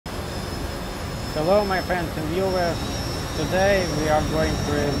Hello my friends and viewers. Today we are going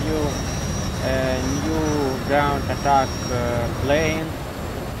to review a new ground attack plane,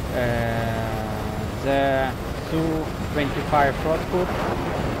 the Su-25 Frosthood,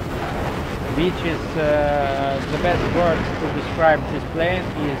 which is the best words to describe this plane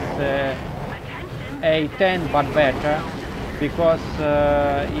is A-10 but better, because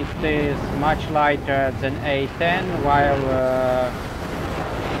it is much lighter than A-10 while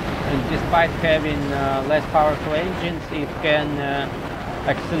despite having less powerful engines, it can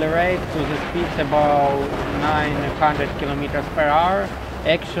accelerate to the speeds about 900 kilometers per hour.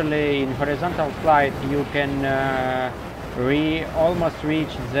 Actually, in horizontal flight, you can almost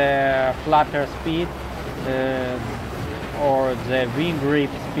reach the flutter speed or the wing grip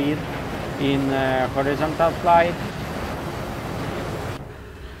speed in horizontal flight.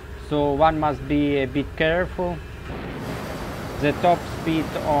 So one must be a bit careful. The top speed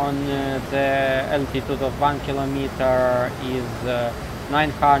on the altitude of 1 kilometer is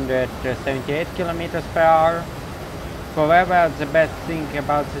 978 kilometers per hour. However, the best thing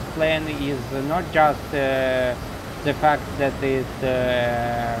about this plane is not just the fact that it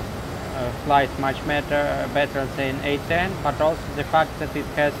flies much better than A-10, but also the fact that it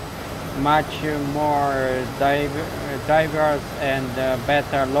has much more diverse and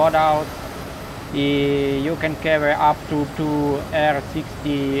better loadouts. You can carry up to 2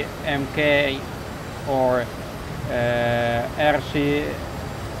 R60MK or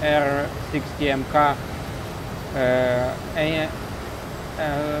R60MK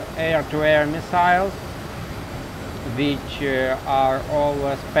air-to-air missiles, which are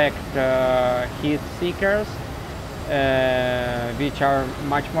all spec heat seekers, which are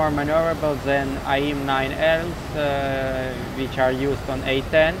much more maneuverable than AIM-9Ls, which are used on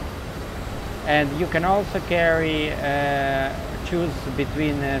A-10. And you can also carry, choose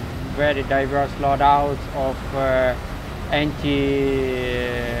between very diverse loadouts of anti-tank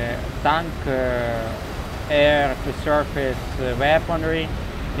air-to-surface weaponry,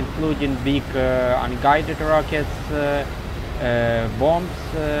 including big unguided rockets, bombs.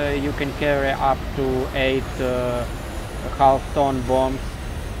 You can carry up to 8 half-ton bombs,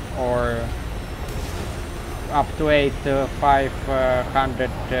 or up to 8 500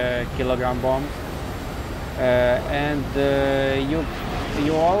 kilogram bombs, and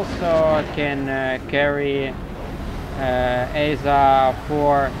you also can carry either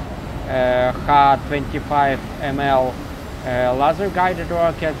 4 H-25 ml laser guided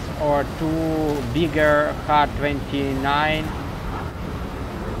rockets or 2 bigger H-29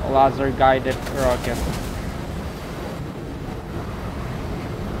 laser guided rockets.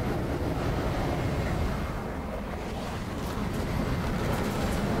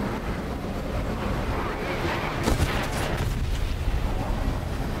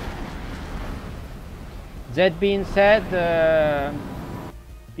 That being said,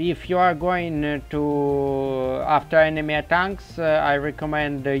 if you are going to after enemy tanks, I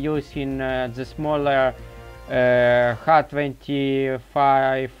recommend using the smaller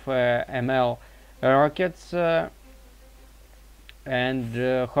H-25 ml rockets.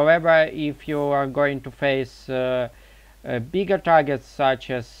 However, if you are going to face bigger targets such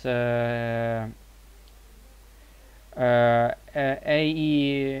as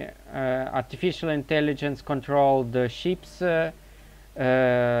AE artificial intelligence controlled ships in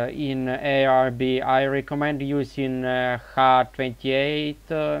ARB, I recommend using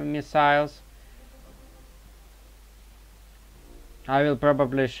H-28 missiles. I will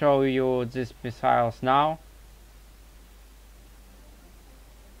probably show you these missiles now.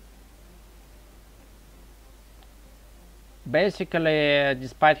 Basically,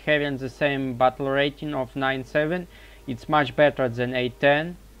 despite having the same battle rating of 9.7, it's much better than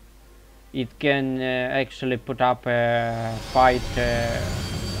A-10. It can actually put up a fight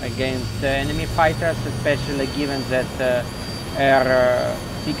against enemy fighters, especially given that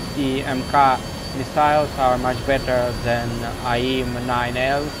R60MK missiles are much better than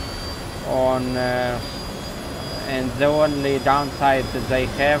AIM-9Ls and the only downside that they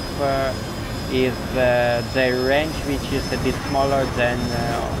have is their range, which is a bit smaller than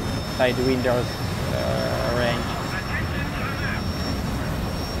Sidewinder's range.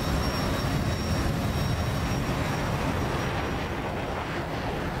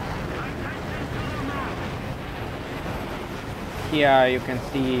 Here you can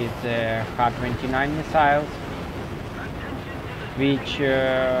see the H-29 missiles, which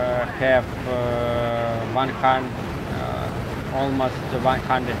have almost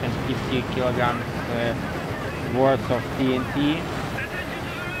 150 kilograms worth of TNT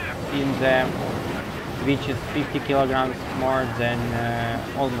in them. which is 50 kilograms more than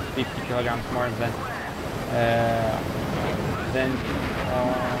almost 50 kilograms more than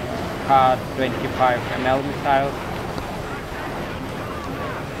K-25 missiles.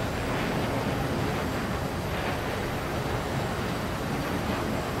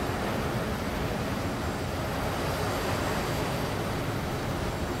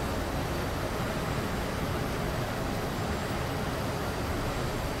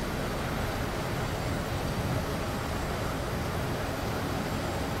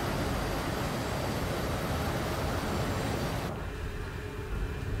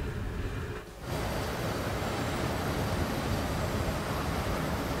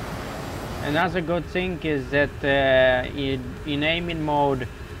 Another good thing is that in aiming mode,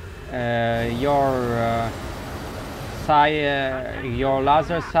 your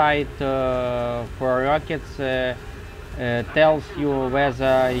laser sight for rockets tells you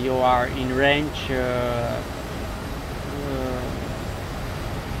whether you are in range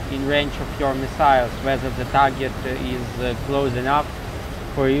of your missiles, whether the target is close enough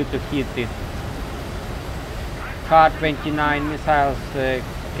for you to hit it. K-29 missiles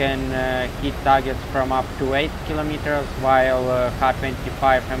can hit targets from up to 8 kilometers, while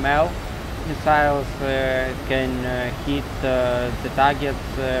K-25 missiles can hit the targets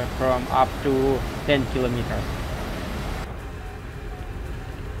from up to 10 kilometers.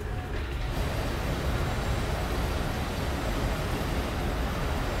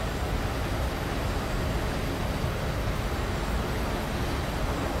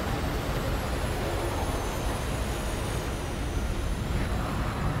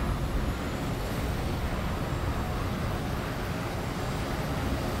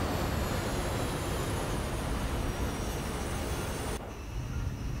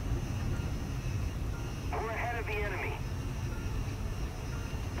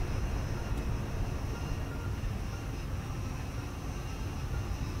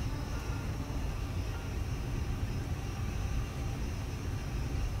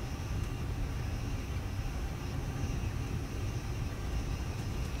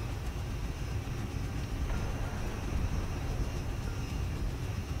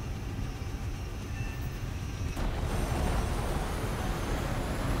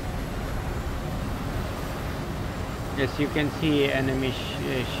 As you can see, enemy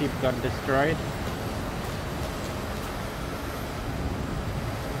ship got destroyed.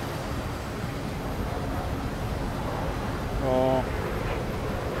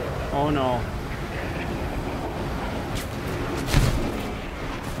 Oh no.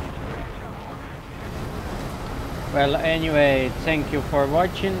 Well, anyway, thank you for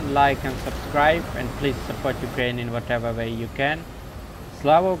watching, like and subscribe, and please support Ukraine in whatever way you can.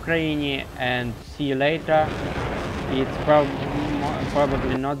 Slava Ukraini, and see you later. It's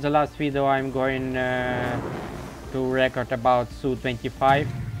probably not the last video I'm going to record about Su-25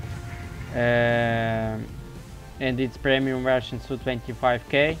 and its premium version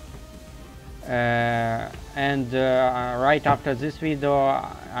Su-25K. And right after this video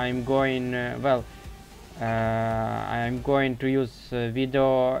I'm going I'm going to use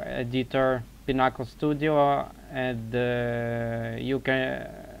video editor Pinnacle Studio, and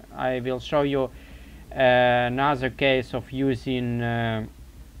I will show you another case of using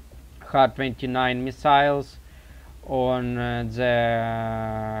K-29 missiles on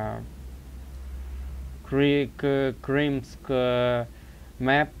the Krimsk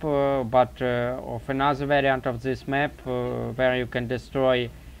map, but of another variant of this map where you can destroy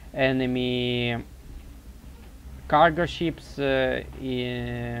enemy cargo ships. You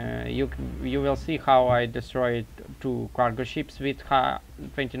will see how I destroyed 2 cargo ships with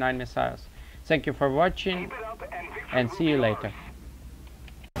K-29 missiles. Thank you for watching, and see you later.